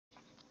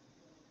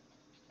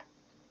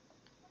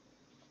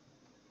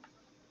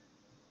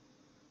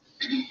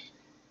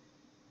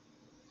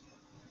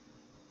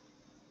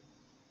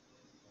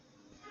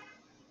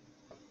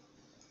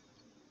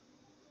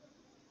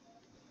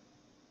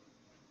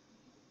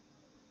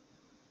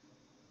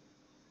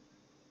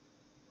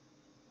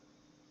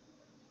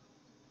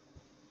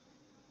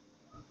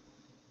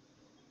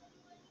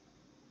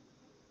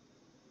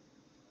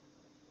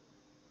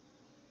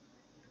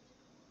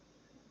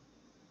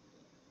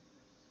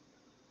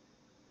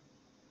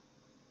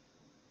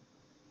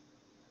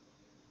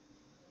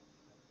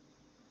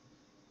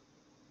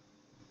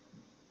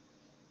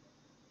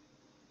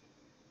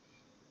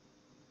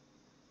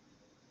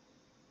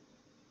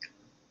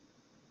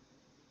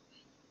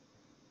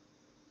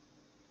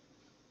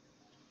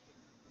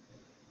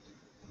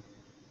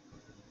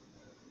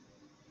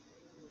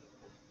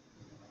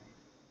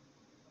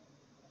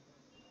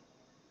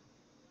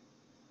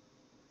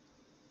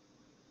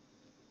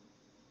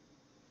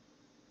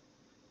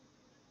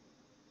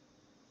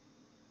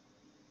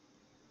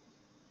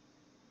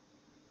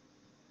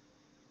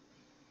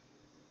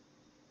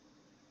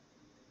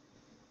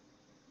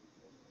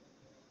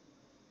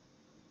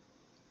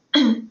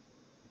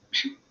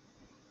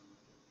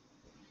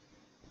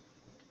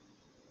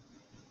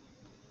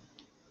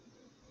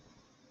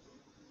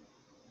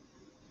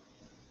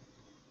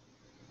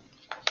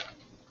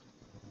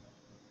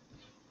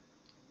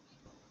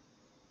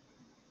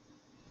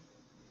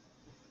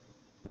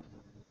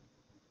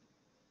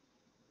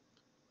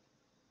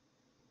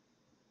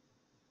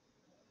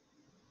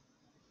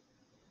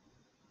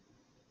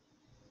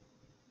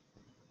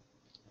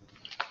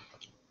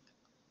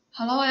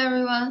Hello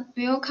everyone,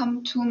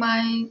 welcome to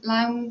my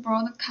live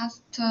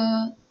broadcast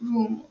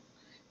room.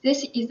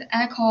 This is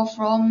Echo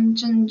from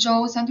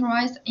Zhengzhou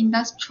Centralized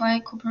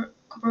Industrial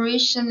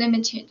Corporation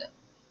Limited.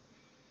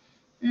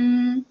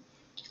 Mm,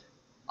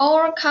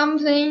 our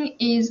company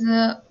is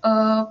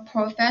a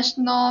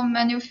professional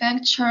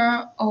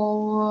manufacturer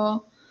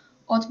of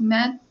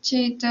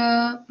automated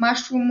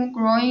mushroom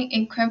growing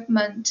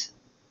equipment.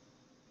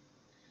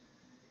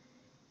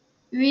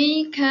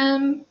 We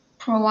can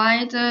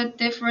provide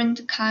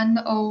different kind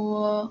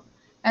of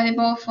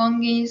edible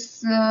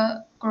fungus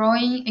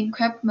growing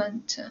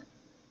equipment,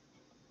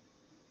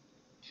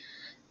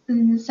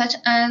 such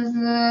as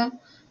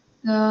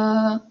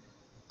the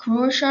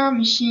crusher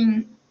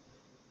machine,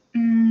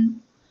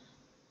 um,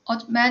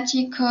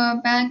 automatic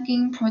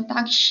bagging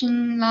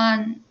production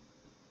line,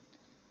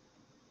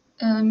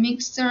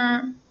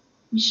 mixer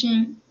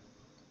machine,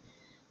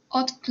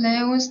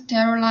 autoclave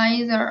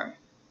sterilizer,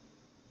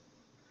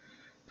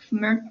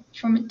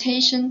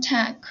 fermentation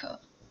tank,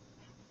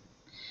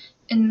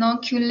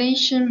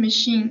 inoculation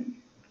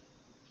machine,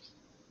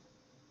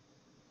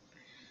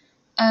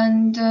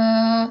 and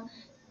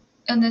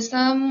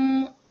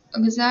some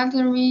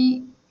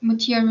auxiliary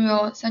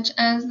material such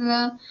as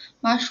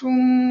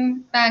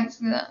mushroom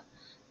bags,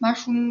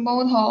 mushroom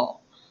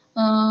bottle,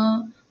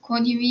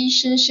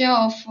 cultivation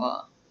shelf,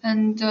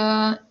 and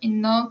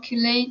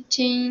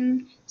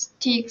inoculating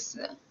sticks.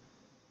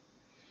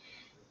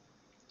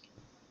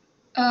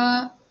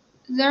 Uh,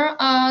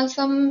 there are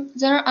some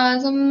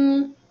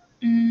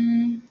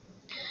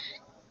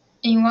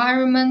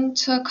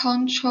environment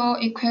control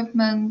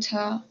equipment,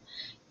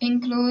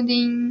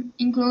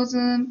 includes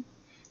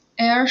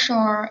air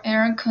shower,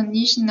 air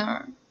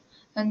conditioner,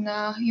 and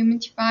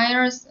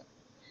humidifiers.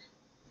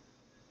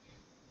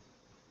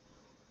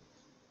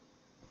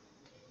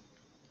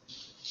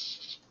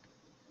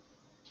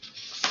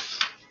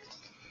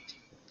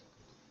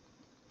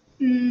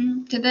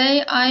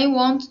 Today I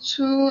want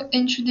to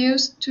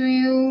introduce to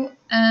you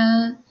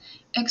an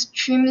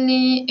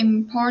extremely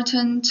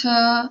important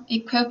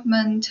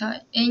equipment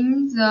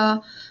in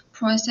the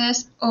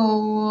process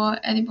of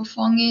edible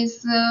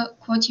fungus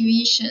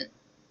cultivation,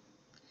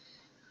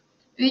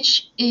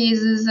 which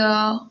is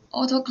the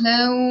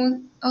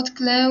autoclave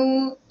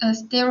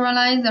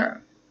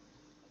sterilizer.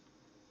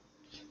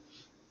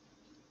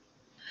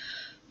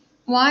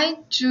 Why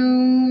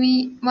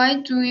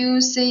do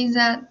you say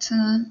that?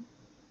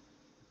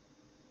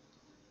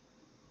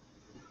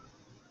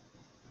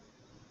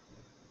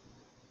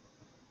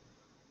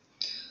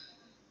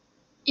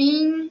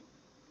 In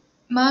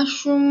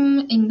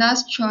mushroom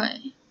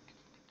industry,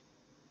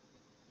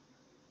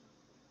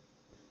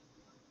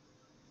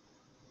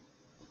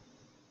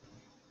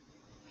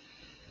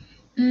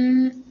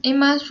 in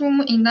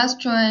mushroom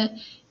industry,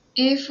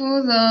 if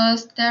the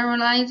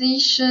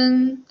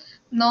sterilization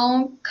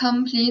not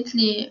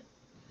completely,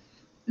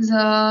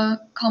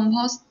 the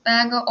compost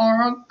bag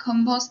or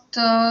compost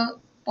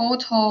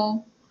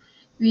bottle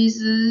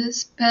with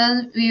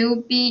span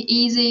will be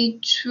easy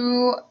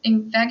to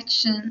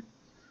infection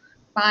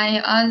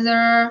by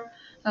other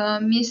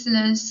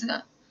miscellaneous,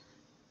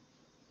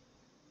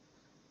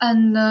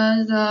 and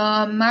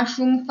the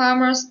mushroom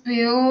farmers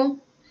will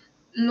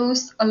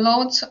lose a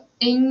lot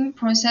in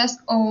process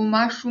of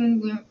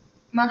mushroom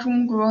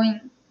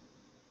growing.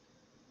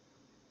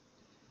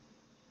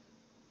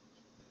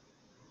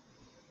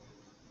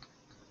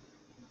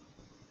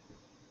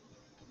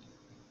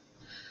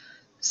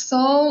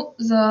 So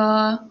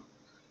uh,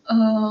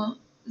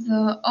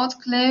 the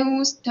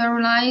autoclave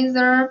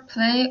sterilizer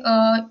play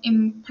an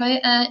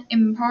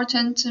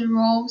important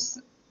role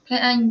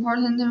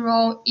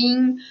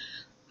in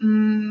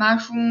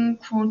mushroom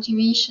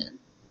cultivation.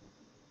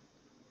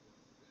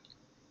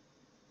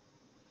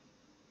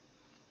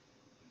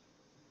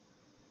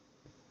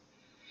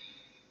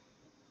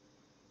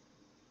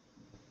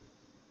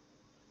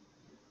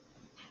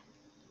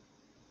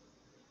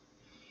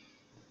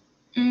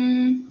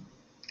 Mm,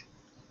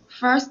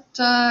 First,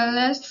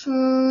 let's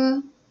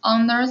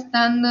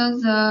understand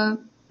the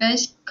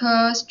basic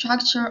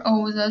structure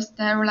of the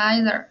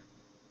sterilizer.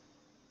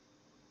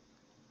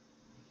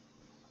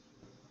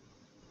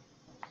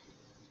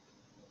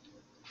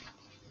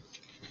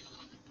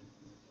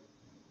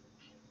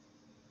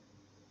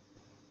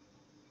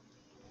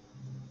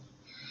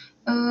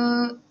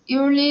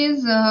 Usually,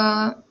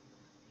 the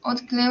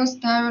autoclave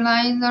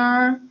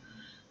sterilizer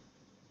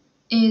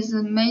is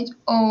made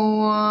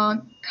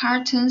of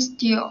carbon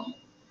steel.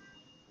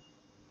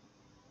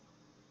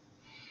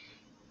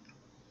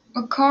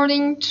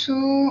 According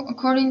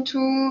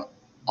to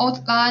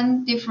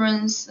outline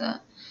difference,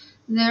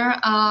 there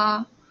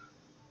are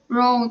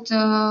rolled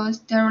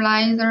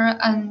sterilizer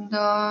and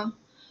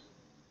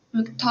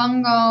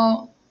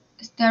rectangle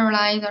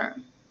sterilizer.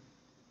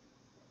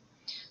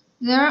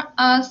 There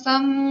are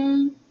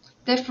some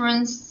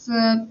difference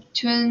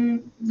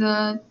between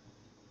the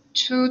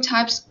two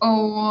types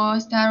of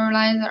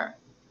sterilizer.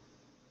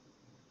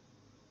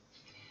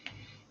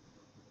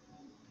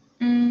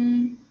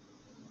 Mm,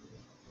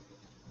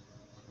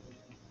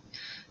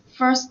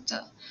 First,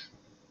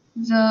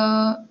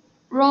 The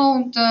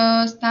round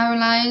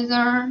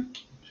sterilizer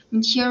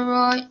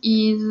material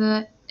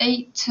is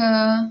 8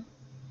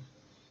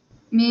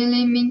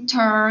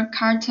 millimeter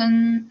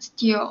cotton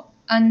steel,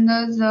 and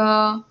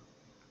the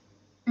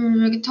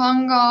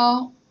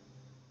rectangle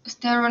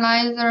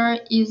sterilizer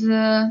is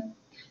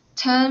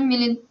 10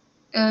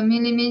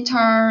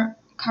 millimeter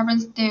carbon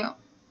steel.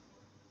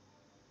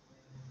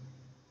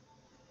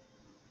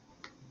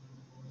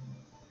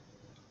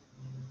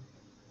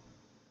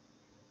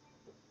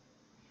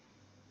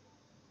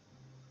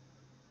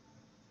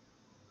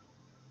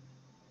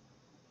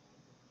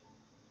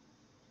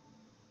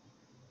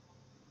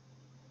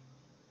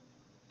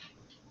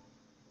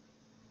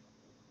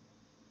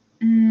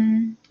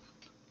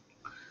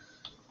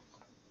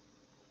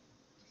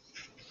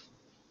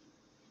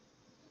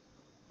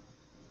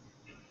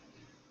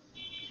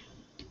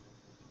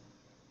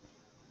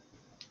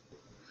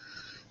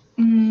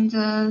 Mm,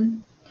 the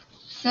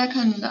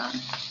second,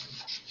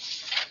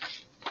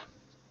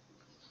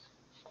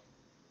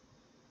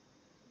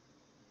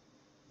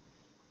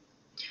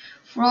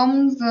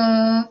 from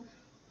the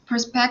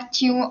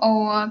perspective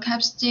of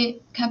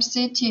capacity,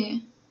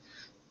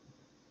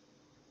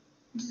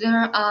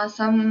 there are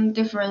some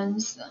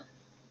differences.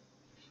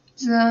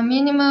 The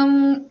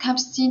minimum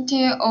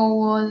capacity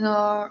of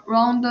the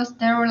round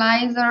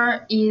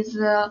sterilizer is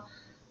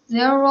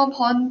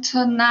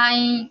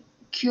 0.9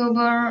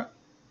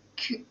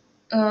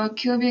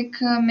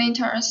 cubic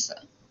meters,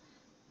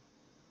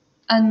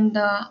 and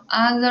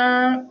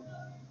other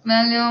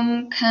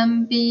volume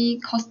can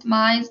be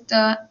customized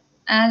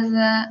as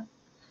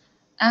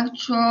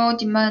actual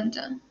demand.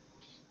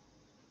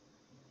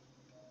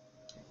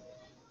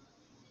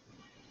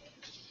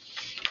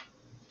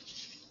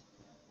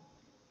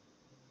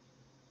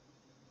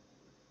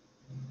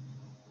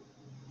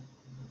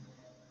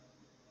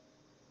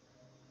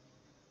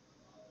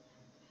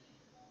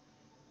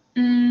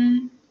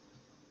 Mm,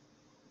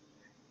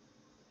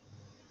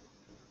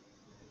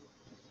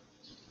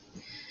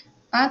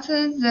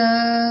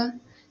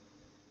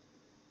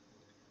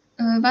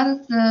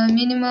 but the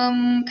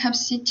minimum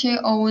capacity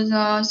of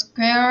the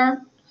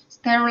square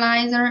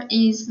sterilizer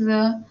is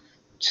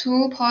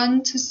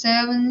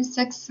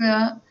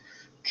 2.76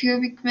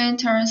 cubic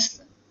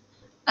meters,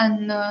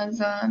 and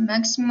the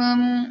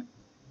maximum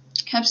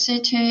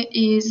capacity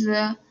is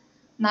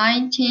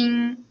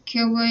 19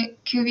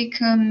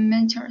 cubic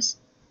meters.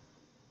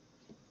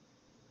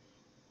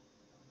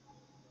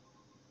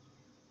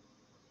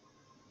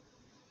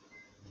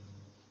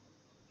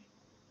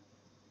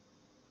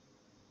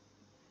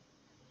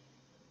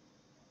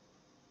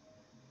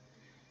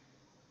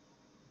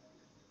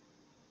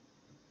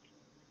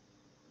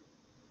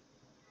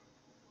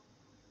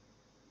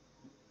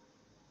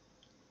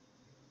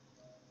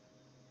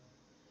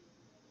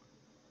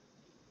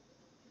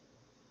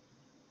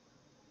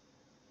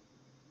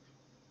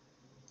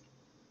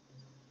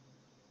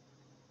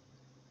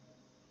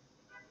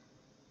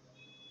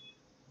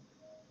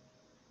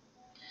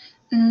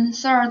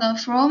 Third,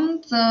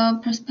 from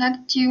the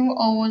perspective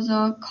of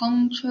the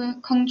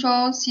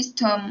control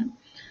system,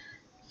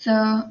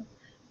 the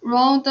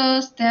round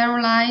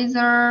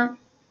sterilizer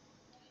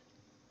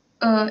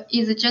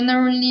is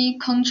generally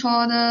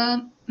controlled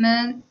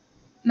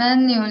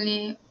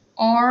manually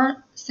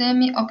or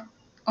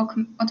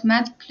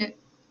semi-automatically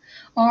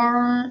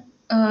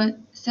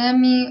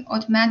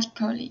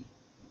semi-automatically.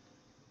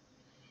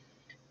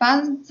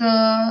 But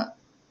the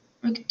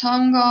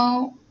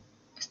rectangle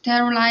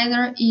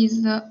sterilizer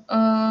is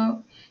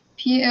a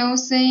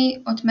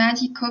PLC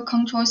automatic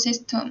control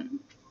system.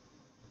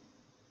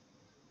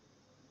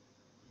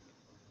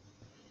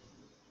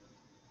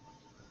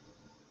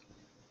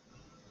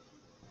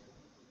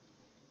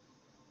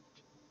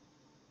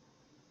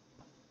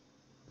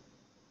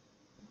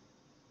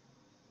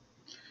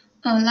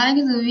 Like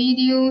the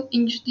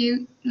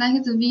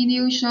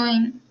video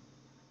showing.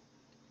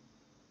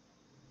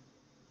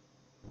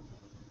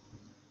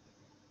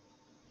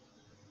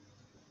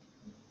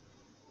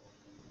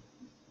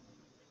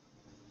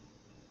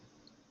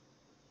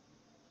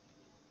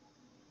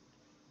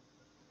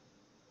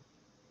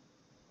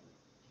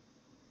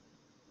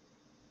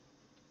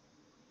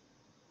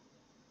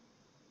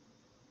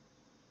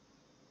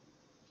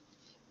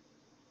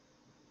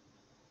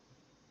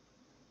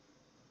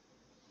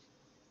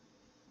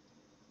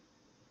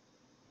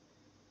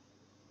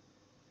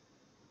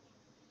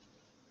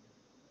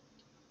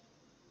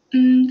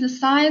 The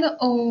side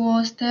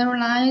of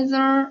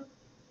sterilizer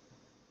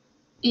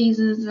is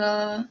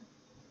the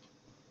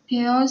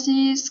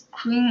PLC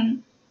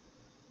screen.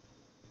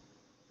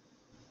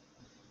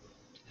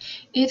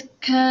 It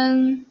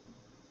can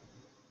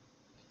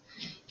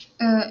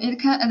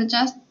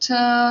adjust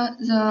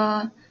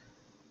the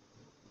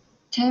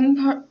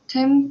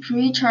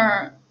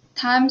temperature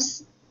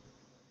times.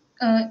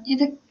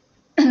 It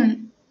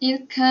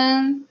it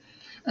can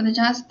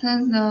adjust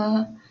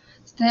the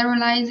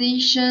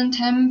sterilization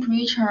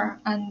temperature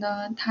and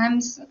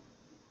times.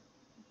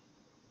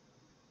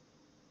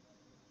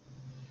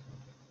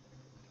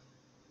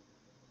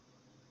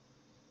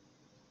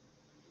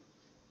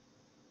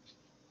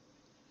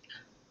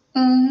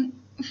 Um,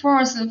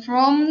 First,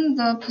 from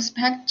the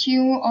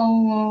perspective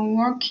of a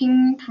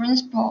working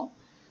principle,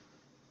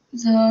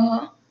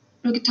 the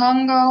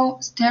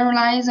rectangle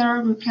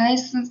sterilizer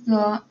replaces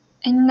the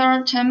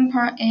inner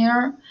chamber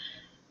air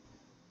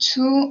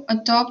to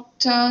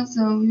adopt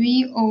the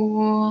way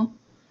of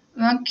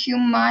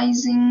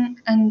vacuumizing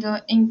and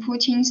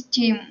inputting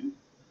steam.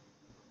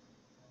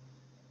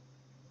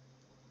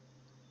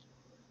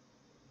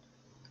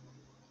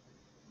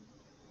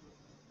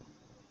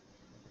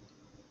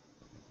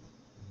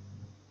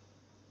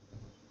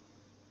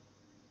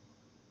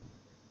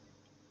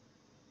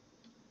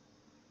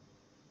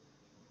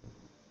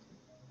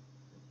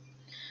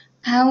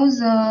 Have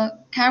the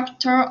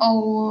character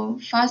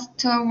of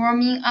fast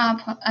warming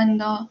up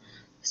and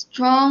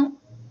strong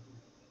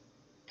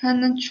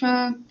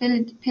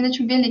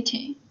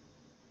penetrability.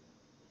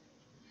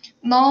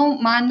 No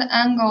mind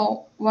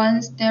angle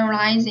when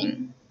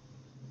sterilizing.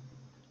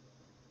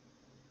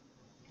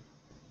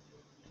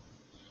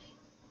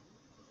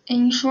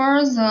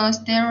 Ensure the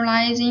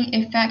sterilizing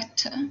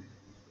effect.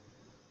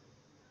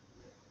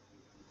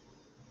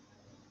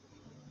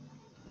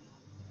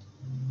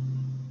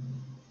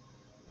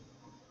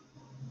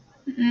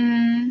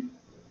 Mm,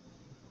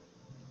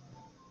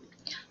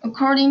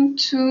 According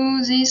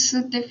to this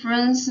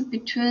difference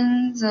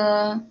between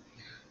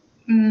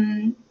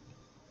mm,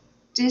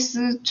 these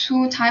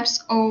two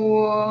types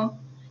of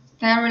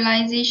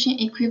sterilization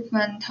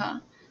equipment,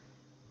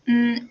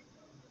 mm,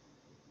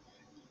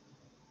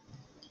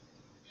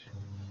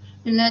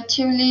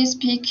 relatively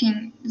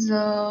speaking,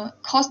 the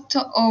cost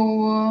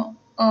of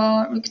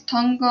a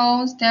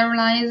rectangle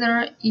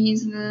sterilizer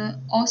is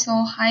also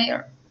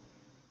higher.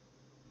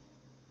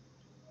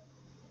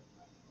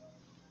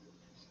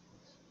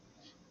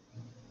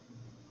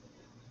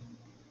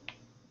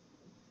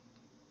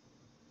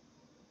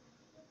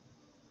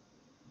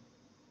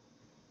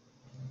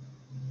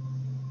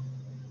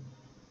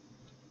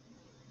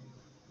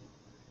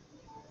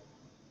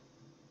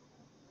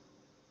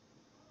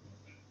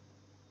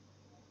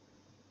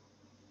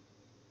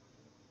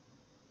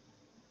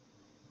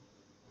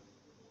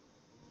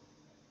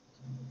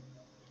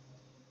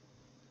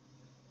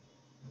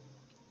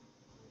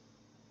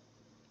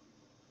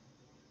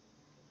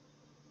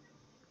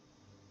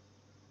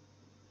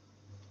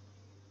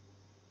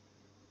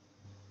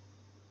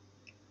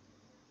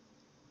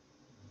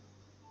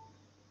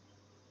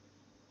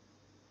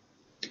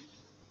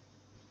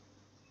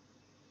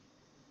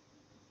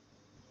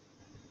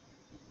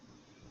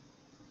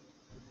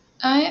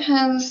 I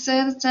have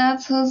said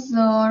that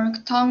the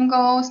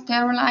rectangle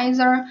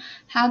sterilizer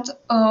had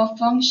a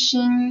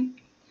function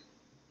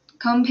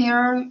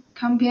compared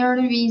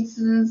with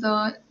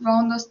the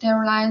round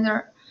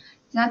sterilizer.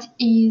 That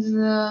is,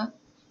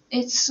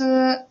 its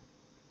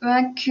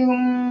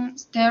vacuum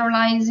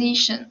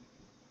sterilization.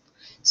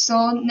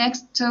 So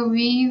next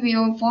we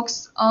will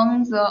focus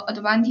on the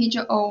advantage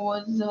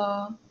of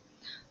the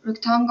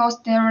rectangle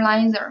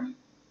sterilizer.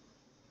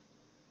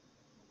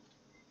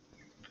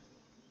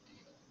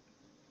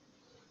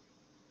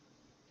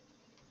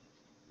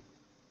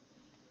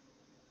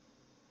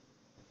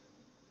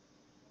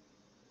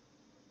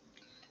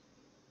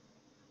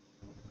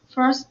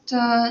 First,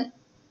 I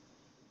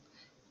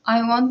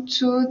want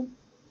to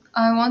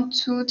I want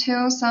to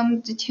tell some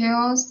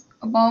details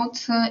about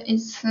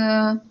its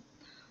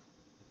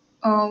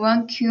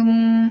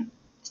vacuum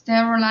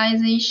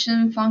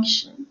sterilization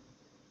function.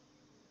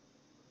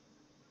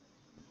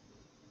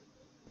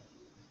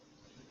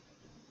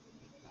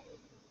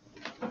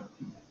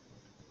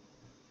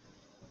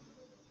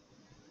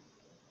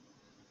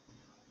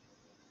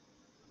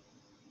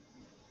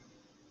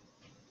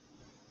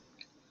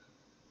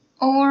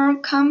 Our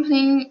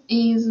company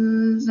is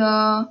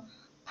the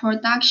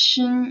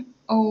production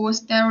of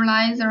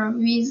sterilizer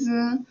with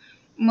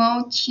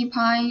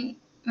multiple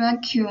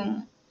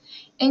vacuum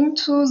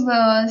into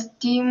the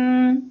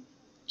steam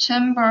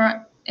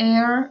chamber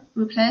air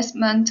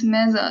replacement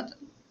method.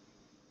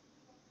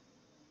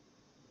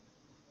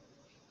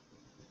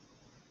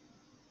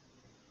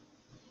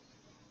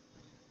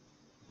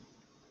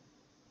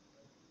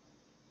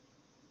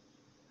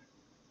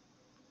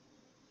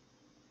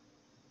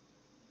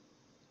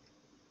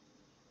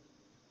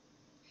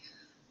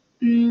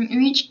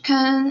 Which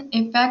can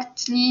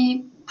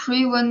effectively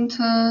prevent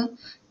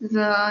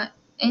the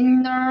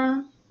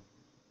inner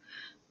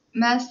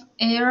mass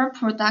air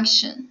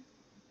production.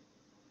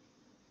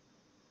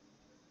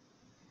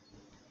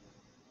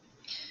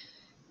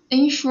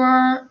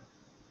 Ensure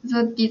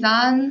the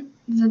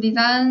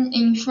design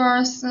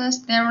ensures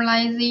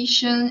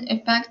sterilization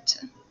effect.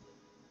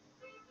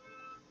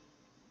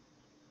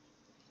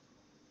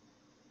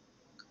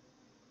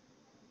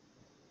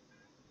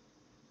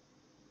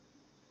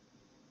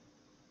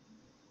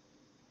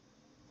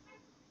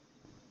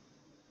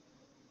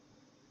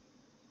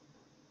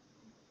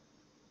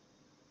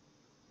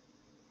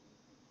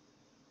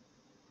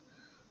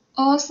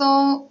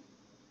 Also,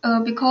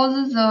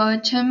 because the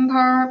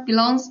chamber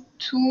belongs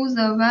to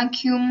the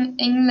vacuum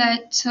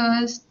inlet,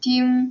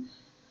 steam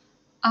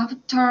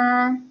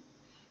after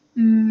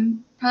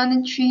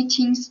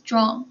penetrating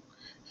strong,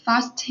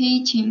 fast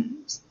heating.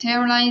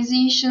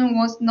 Sterilization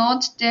was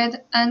not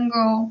dead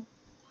angle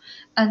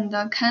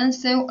and can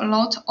save a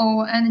lot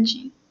of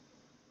energy.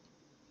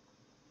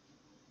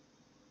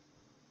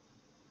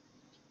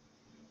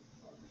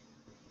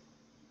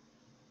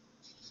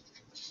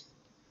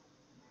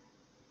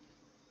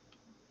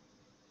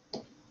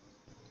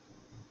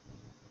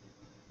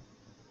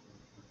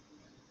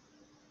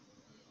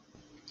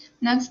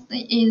 Next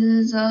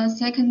is the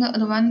second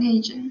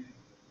advantage.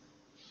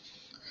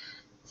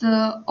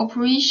 The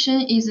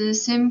operation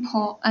is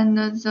simple and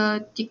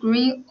the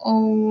degree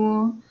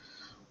of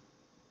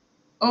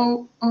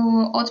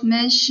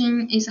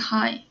automation is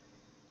high.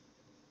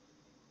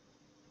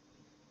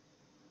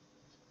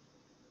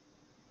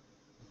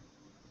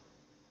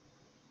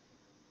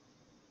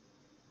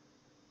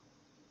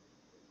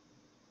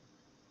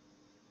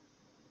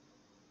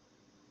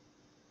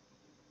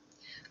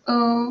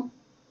 Uh,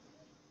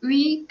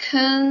 we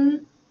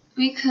can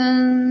we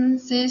can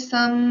see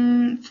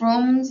some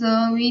from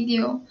the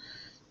video.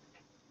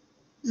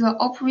 The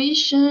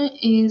operation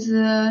is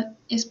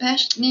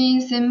especially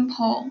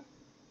simple.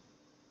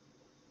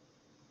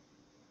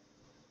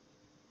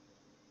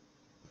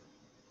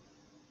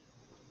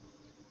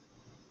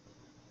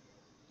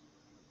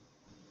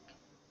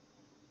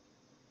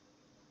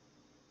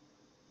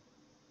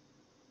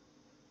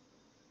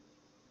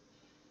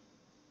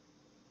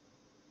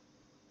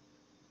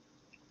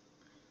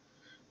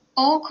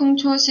 All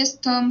control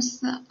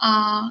systems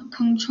are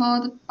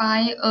controlled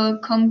by a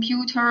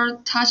computer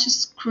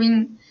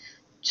touchscreen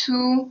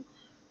to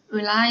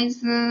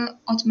realize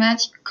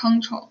automatic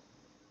control.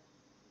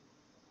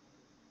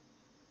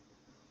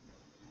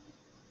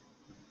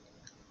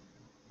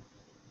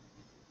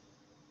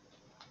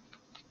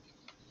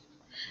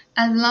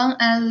 As long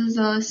as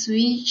the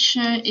switch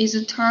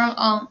is turned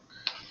on,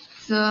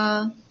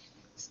 the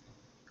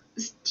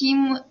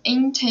steam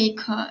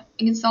intake,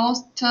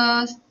 exhaust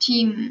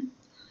steam,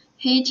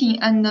 heating,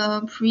 and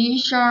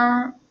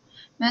pressure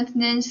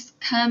maintenance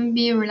can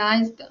be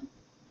realized.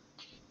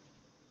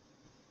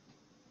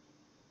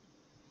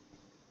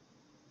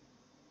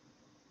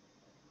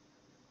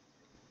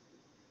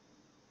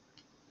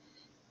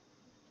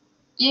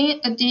 In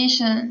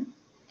addition,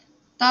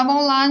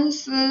 double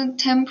lines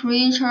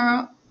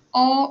temperature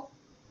all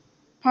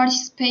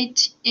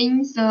participate in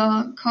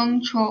the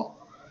control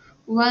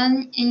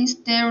when in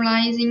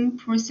sterilizing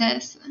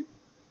process.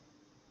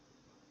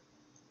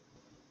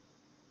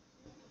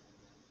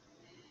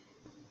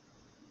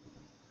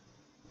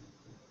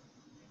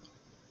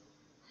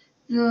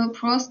 The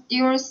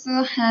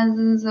procedure has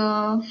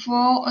the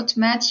full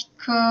automatic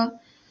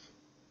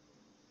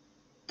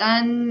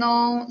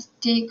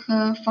diagnostic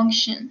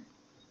function.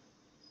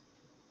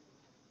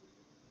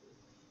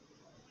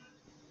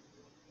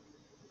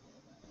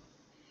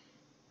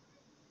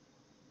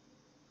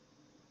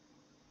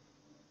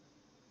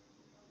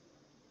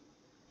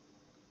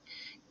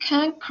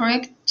 Can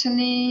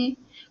correctly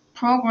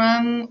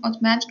program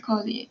automatic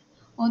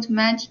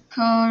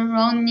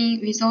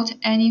running without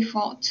any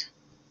fault.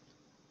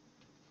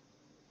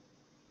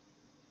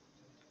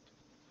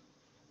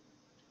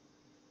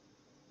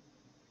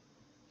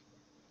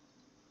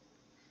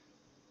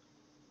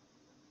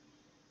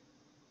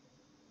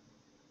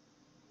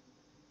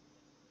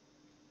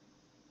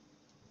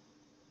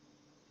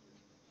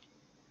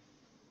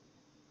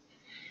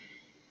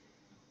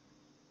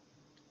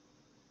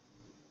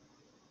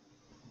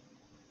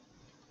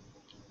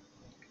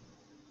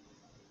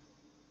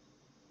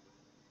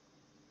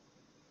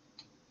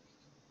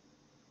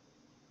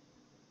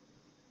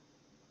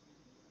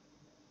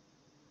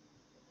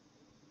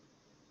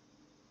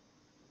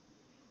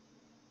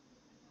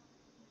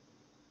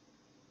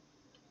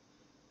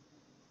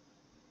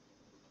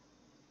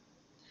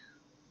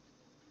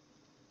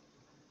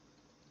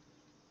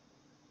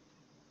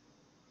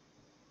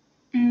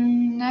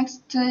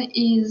 Next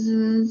is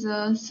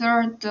the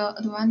third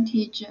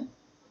advantage.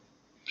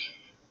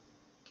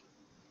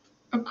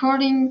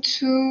 According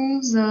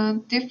to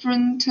the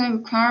different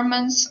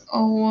requirements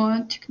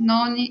of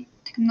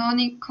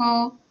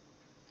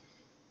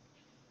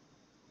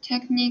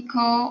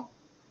technical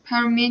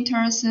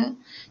parameters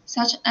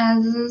such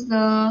as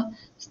the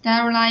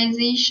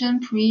sterilization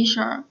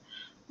pressure,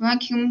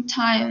 vacuum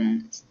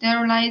time,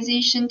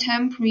 sterilization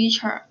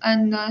temperature,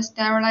 and the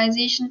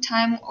sterilization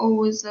time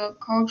of the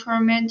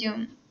culture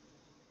medium.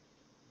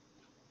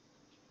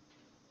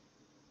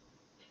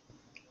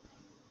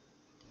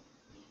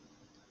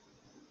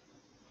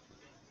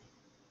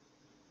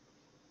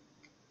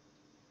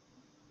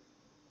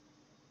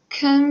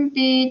 Can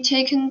be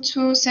taken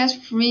to set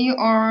free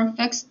or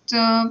fix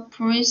the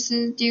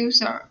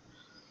procedure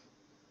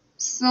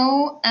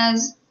so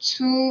as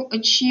to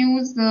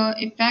achieve the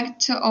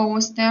effect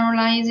of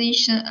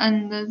sterilization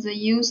and the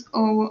use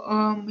of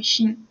a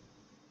machine.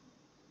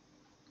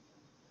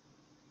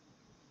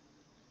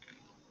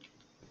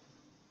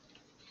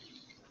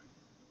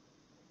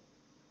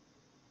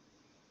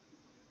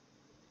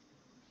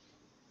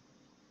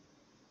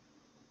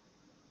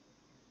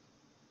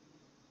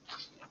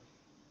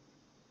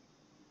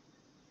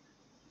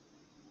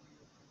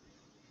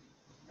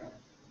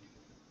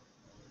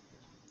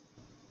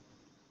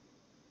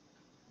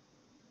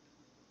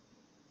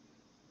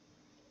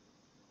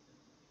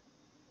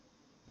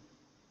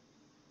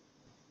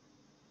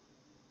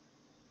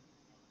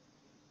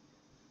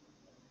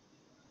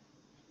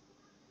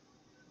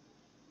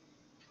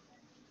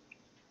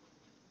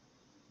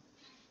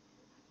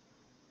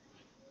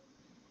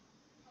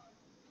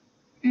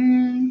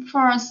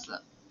 First,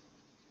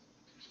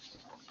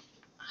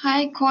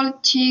 high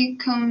quality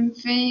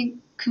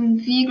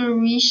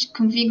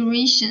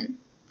configuration,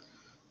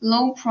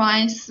 low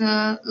price,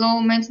 low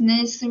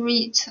maintenance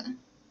rate.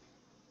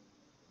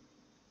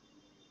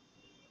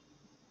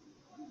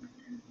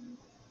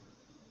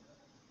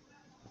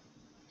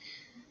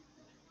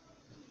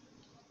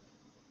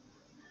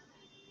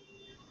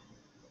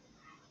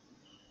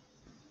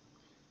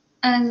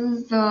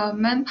 As the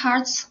main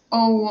parts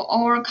of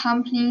our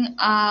company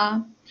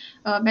are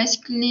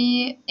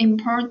basically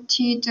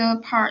imported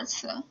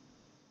parts,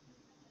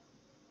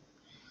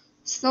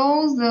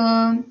 so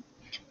the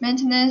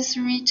maintenance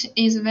rate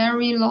is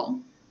very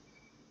low.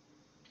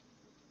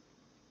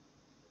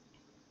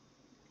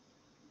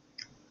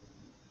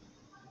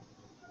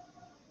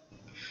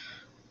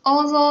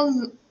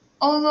 Although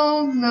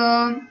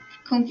the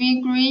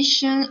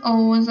configuration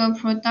of the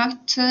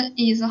product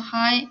is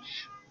high,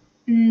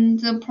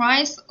 the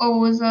price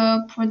of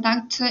the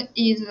product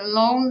is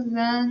lower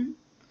than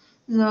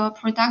the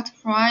product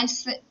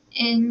price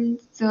in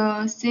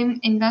the same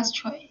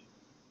industry.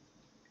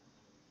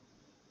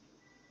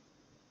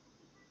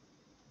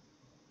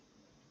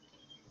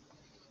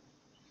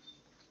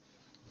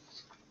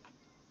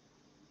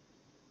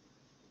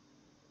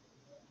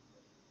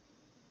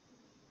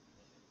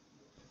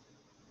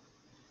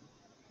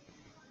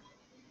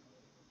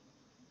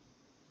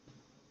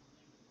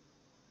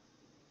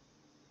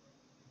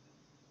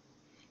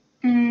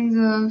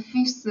 The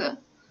fifth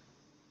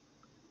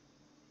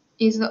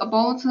is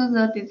about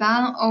the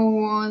design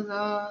of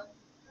the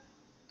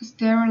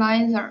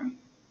sterilizer.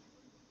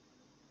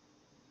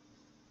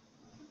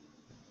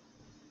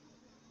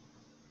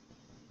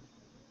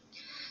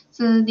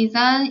 The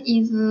design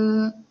is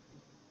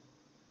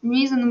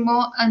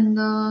reasonable and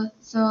the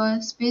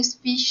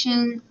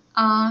specifications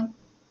are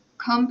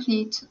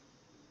complete.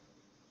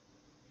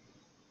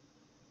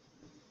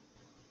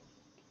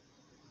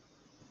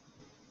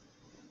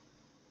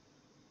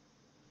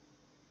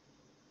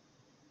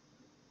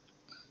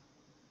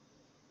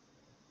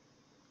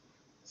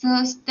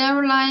 The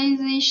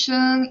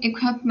sterilization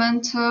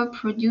equipment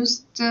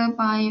produced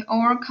by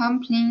our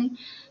company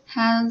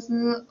has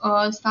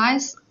a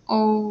size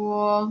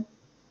of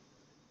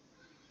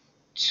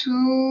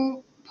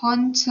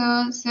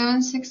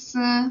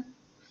 2.76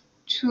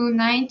 to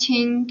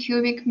 19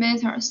 cubic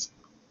meters.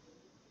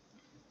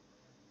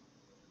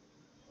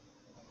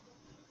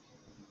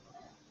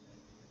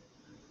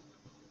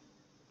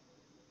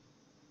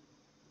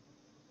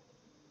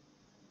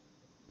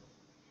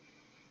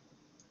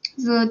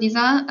 The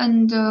design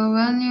and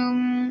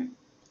volume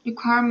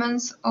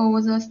requirements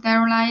of the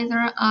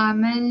sterilizer are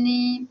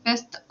mainly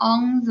based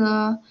on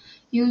the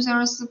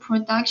user's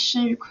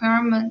production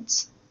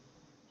requirements.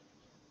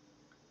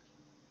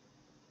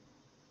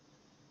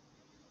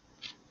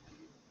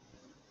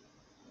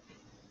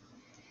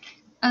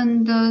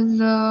 And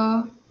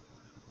the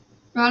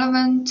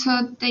relevant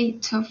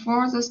data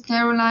for the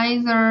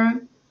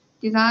sterilizer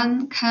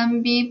design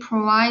can be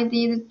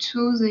provided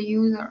to the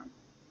user.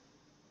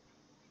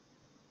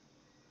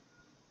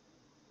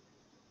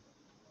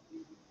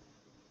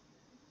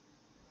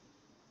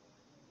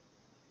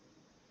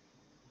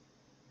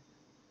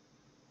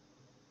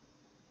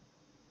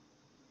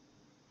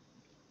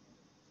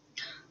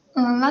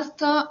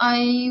 Last,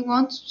 I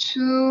want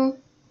to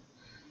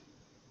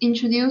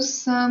introduce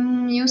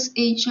some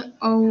usage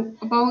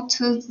about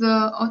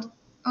the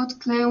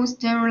autoclave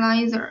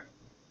sterilizer.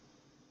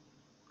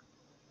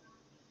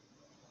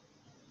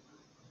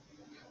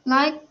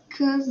 Like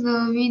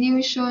the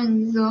video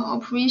shown, the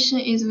operation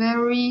is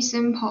very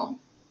simple.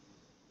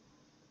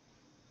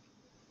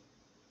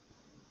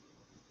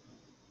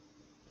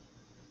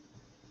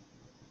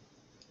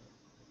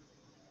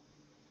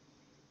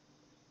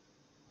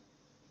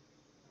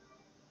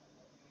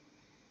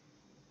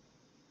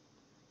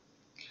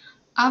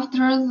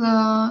 After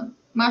the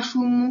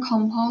mushroom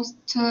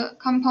compost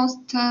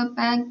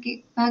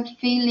bag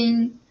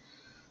filling,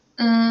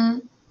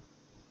 the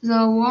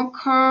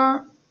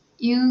worker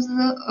use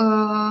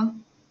a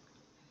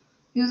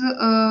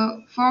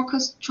fork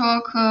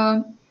stroke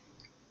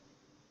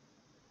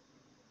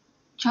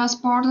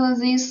transport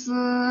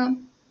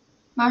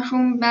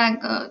mushroom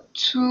bag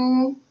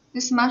to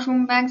this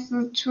mushroom bags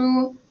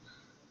to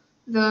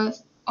the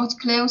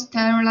autoclave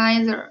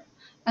sterilizer,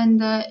 and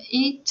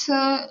it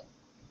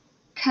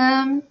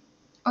can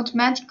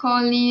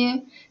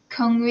automatically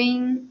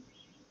convey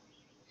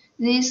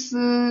these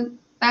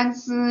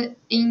bags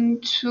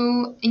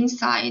into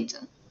inside.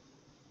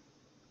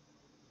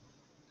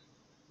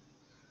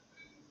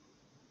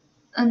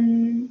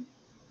 And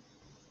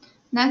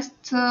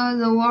next,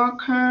 the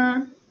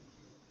worker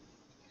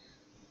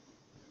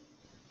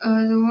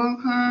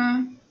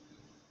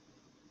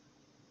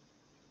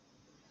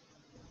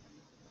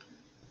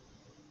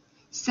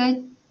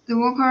set the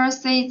worker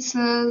sets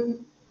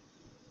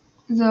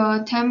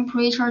the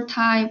temperature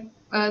time,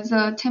 and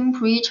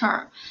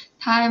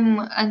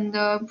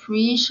the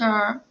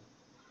pressure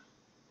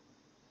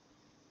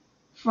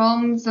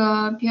from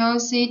the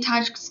PLC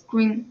touch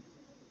screen.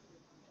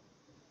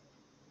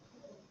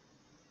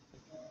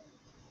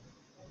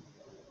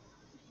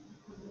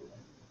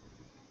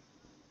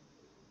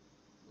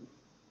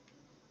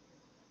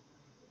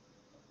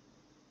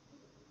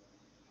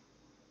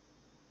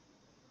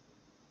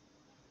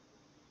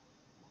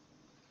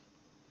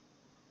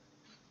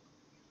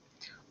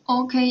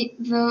 Okay,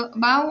 the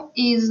above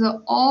is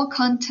all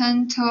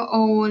content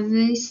of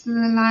this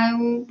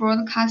live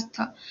broadcast.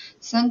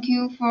 Thank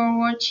you for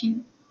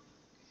watching.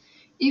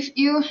 If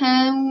you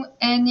have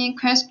any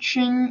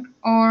question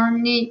or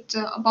need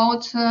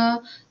about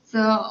the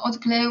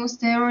autoclave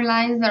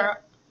sterilizer,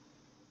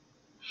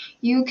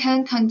 you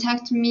can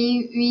contact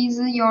me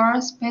with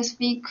your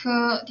specific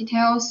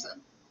details.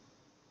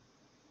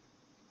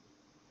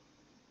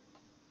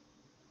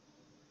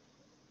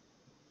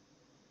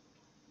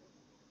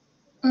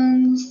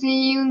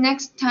 See you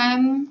next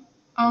time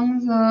on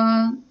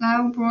the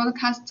live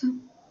broadcast.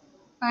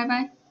 Bye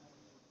bye.